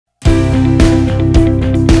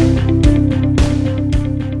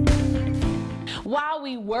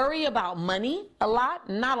worry about money a lot.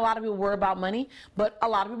 Not a lot of people worry about money, but a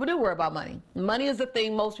lot of people do worry about money. Money is the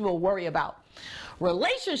thing most people worry about.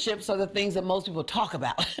 Relationships are the things that most people talk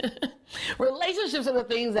about. Relationships are the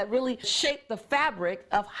things that really shape the fabric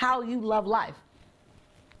of how you love life.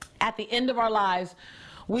 At the end of our lives,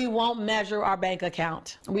 we won't measure our bank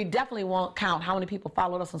account. We definitely won't count how many people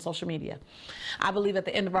followed us on social media. I believe at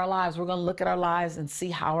the end of our lives, we're going to look at our lives and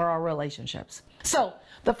see how are our relationships. So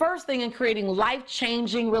the first thing in creating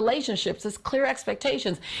life-changing relationships is clear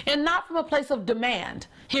expectations, and not from a place of demand.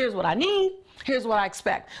 Here's what I need. Here's what I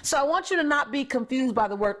expect. So I want you to not be confused by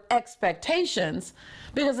the word expectations,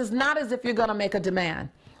 because it's not as if you're going to make a demand.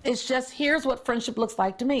 It's just, here's what friendship looks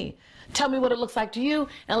like to me. Tell me what it looks like to you,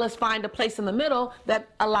 and let's find a place in the middle that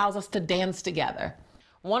allows us to dance together.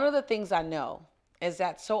 One of the things I know is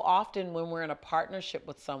that so often when we're in a partnership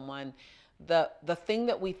with someone, the thing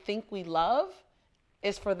that we think we love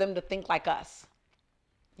is for them to think like us.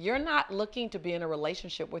 You're not looking to be in a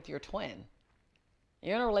relationship with your twin.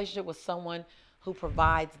 You're in a relationship with someone who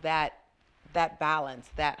provides that balance,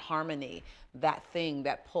 that harmony, that thing,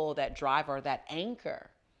 that pull, that drive, or that anchor.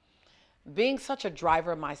 Being such a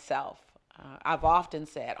driver myself, I've often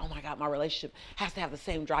said, oh my God, my relationship has to have the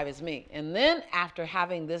same drive as me. And then after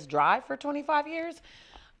having this drive for 25 years,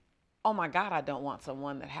 oh my God, I don't want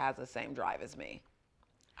someone that has the same drive as me.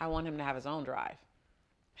 I want him to have his own drive,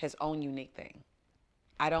 his own unique thing.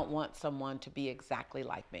 I don't want someone to be exactly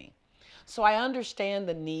like me. So I understand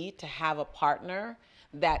the need to have a partner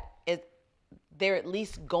that they're at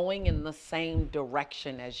least going in the same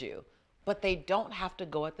direction as you, but they don't have to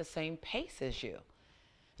go at the same pace as you.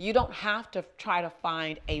 You don't have to try to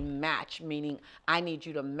find a match, meaning I need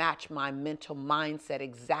you to match my mental mindset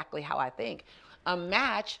exactly how I think. A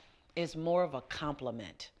match is more of a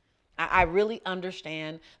complement. I really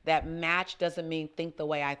understand that match doesn't mean think the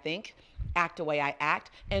way I think, act the way I act,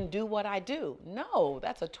 and do what I do. No,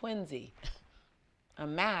 that's a twinsy. A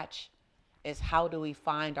match is how do we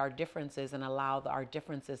find our differences and allow our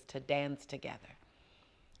differences to dance together.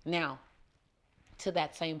 Now, to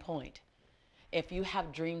that same point, if you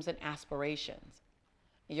have dreams and aspirations,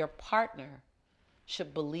 your partner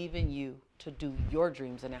should believe in you to do your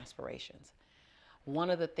dreams and aspirations. One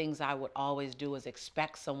of the things I would always do is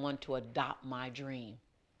expect someone to adopt my dream,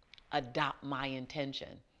 adopt my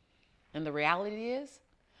intention. And the reality is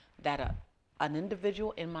that an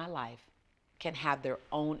individual in my life can have their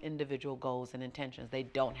own individual goals and intentions. They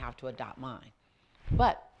don't have to adopt mine.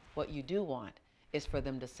 But what you do want is for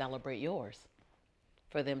them to celebrate yours,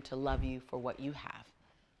 for them to love you for what you have,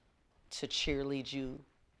 to cheerlead you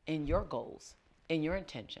in your goals, in your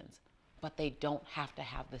intentions, but they don't have to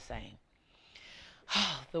have the same.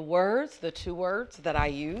 The two words that I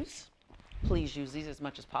use, please use these as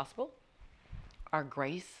much as possible, are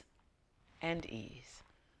grace and ease.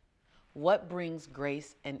 What brings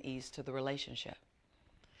grace and ease to the relationship?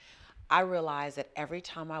 I realized that every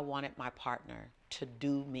time I wanted my partner to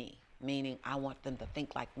do me, meaning I want them to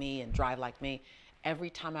think like me and drive like me, every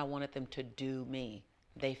time I wanted them to do me,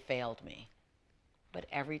 they failed me. But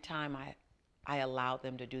every time I allowed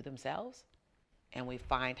them to do themselves, and we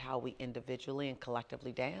find how we individually and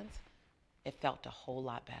collectively dance, it felt a whole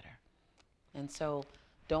lot better. And so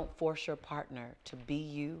don't force your partner to be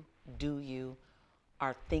you, do you,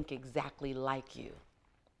 or think exactly like you,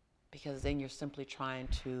 because then you're simply trying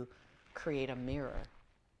to create a mirror,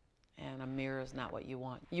 and a mirror is not what you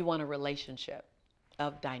want. You want a relationship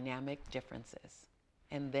of dynamic differences,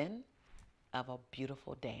 and then of a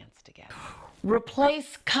beautiful dance together.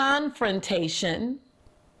 Replace confrontation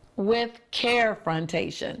with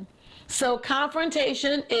carefrontation. So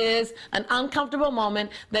confrontation is an uncomfortable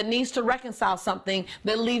moment that needs to reconcile something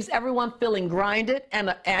that leaves everyone feeling grinded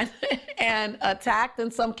and attacked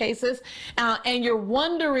in some cases, and you're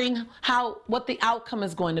wondering what the outcome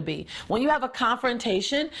is going to be. When you have a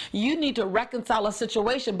confrontation, you need to reconcile a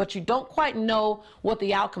situation, but you don't quite know what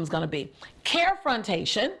the outcome is going to be.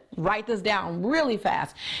 Carefrontation, write this down really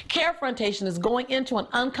fast. Carefrontation is going into an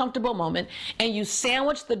uncomfortable moment and you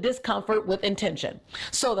sandwich the discomfort with intention.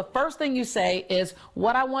 So the first thing you say is,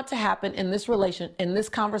 what I want to happen in this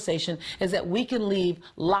conversation is that we can leave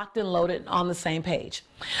locked and loaded on the same page.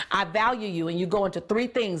 I value you, and you go into 3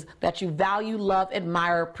 things that you value, love,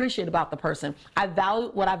 admire, appreciate about the person.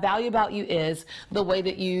 What I value about you is the way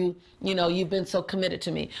that you've been so committed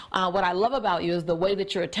to me. What I love about you is the way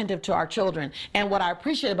that you're attentive to our children. And what I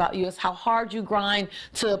appreciate about you is how hard you grind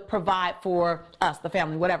to provide for us, the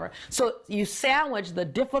family, whatever. So you sandwich the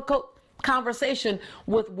difficult conversation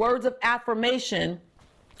with words of affirmation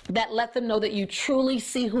that let them know that you truly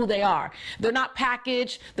see who they are. They're not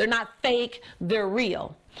packaged, they're not fake, they're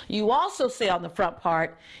real. You also say on the front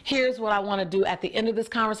part, here's what I want to do at the end of this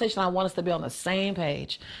conversation. I want us to be on the same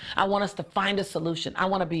page. I want us to find a solution. I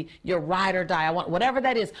want to be your ride or die. I want whatever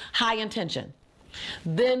that is, high intention.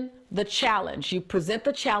 Then the challenge. You present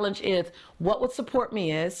the challenge is what would support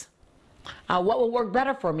me is, what will work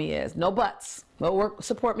better for me is, no buts. What work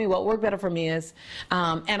support me, what work better for me is,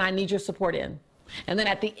 and I need your support in. And then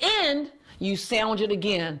at the end, you sandwich it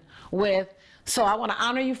again with, so I want to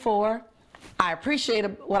honor you for,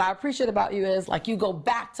 what I appreciate about you is, like, you go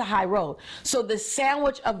back to high road. So the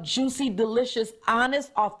sandwich of juicy, delicious,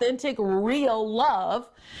 honest, authentic, real love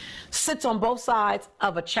sits on both sides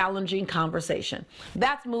of a challenging conversation.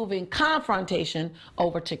 That's moving confrontation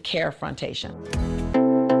over to carefrontation.